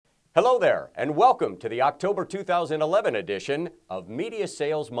Hello there, and welcome to the October 2011 edition of Media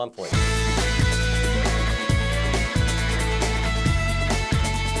Sales Monthly.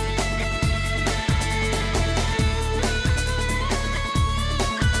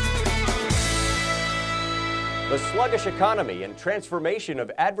 The sluggish economy and transformation of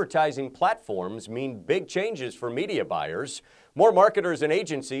advertising platforms mean big changes for media buyers. More marketers and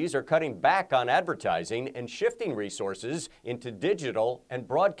agencies are cutting back on advertising and shifting resources into digital and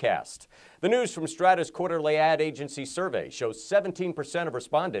broadcast. The news from Strata's quarterly ad agency survey shows 17% of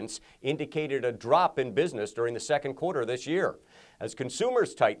respondents indicated a drop in business during the second quarter this year. As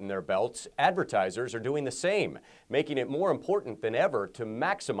consumers tighten their belts, advertisers are doing the same, making it more important than ever to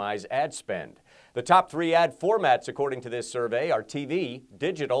maximize ad spend. The top three ad formats, according to this survey, are TV,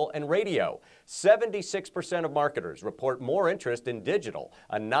 digital, and radio. 76% of marketers report more interest in digital,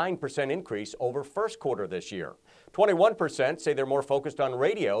 a 9% increase over first quarter this year. 21% say they're more focused on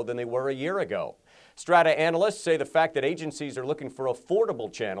radio than they were a year ago. Strata analysts say the fact that agencies are looking for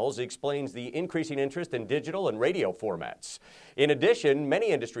affordable channels explains the increasing interest in digital and radio formats. In addition, many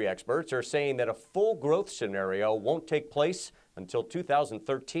industry experts are saying that a full growth scenario won't take place until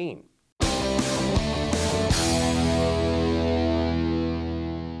 2013.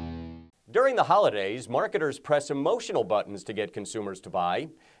 During the holidays, marketers press emotional buttons to get consumers to buy.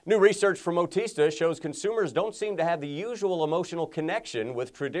 New research from Otista shows consumers don't seem to have the usual emotional connection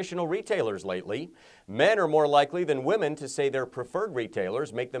with traditional retailers lately. Men are more likely than women to say their preferred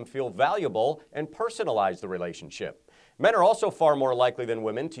retailers make them feel valuable and personalize the relationship. Men are also far more likely than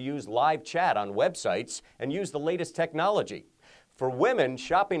women to use live chat on websites and use the latest technology. For women,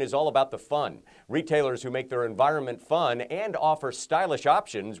 shopping is all about the fun. Retailers who make their environment fun and offer stylish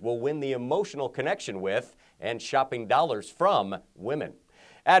options will win the emotional connection with and shopping dollars from women.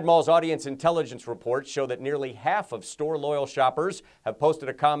 AdMall's audience intelligence reports show that nearly half of store loyal shoppers have posted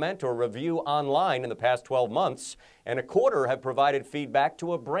a comment or review online in the past 12 months, and a quarter have provided feedback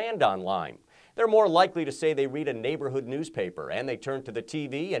to a brand online. They're more likely to say they read a neighborhood newspaper, and they turn to the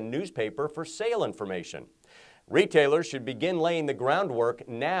TV and newspaper for sale information. Retailers should begin laying the groundwork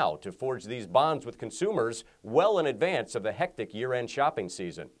now to forge these bonds with consumers well in advance of the hectic year-end shopping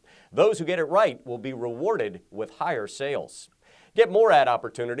season. Those who get it right will be rewarded with higher sales. Get more ad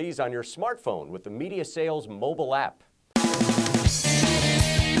opportunities on your smartphone with the Media Sales mobile app.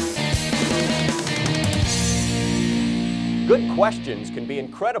 Good questions can be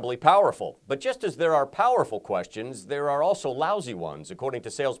incredibly powerful, but just as there are powerful questions, there are also lousy ones, according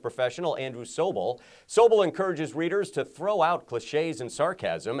to sales professional Andrew Sobel. Sobel encourages readers to throw out cliches and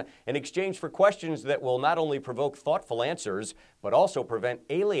sarcasm in exchange for questions that will not only provoke thoughtful answers, but also prevent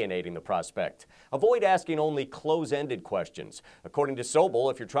alienating the prospect. Avoid asking only close-ended questions. According to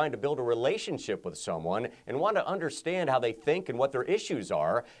Sobel, if you're trying to build a relationship with someone and want to understand how they think and what their issues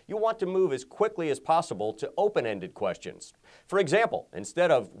are, you want to move as quickly as possible to open-ended questions. For example,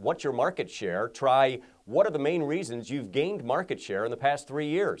 instead of "what's your market share?" try "what are the main reasons you've gained market share in the past 3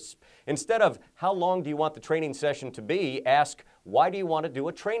 years?" Instead of "how long do you want the training session to be?" ask "why do you want to do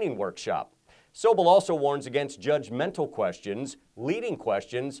a training workshop?" Sobel also warns against judgmental questions, leading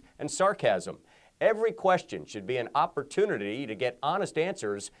questions, and sarcasm. Every question should be an opportunity to get honest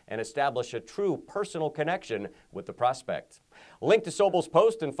answers and establish a true personal connection with the prospect. Link to Sobel's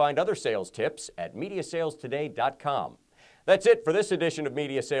post and find other sales tips at MediaSalesToday.com. That's it for this edition of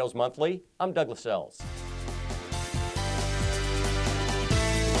Media Sales Monthly. I'm Douglas Ells.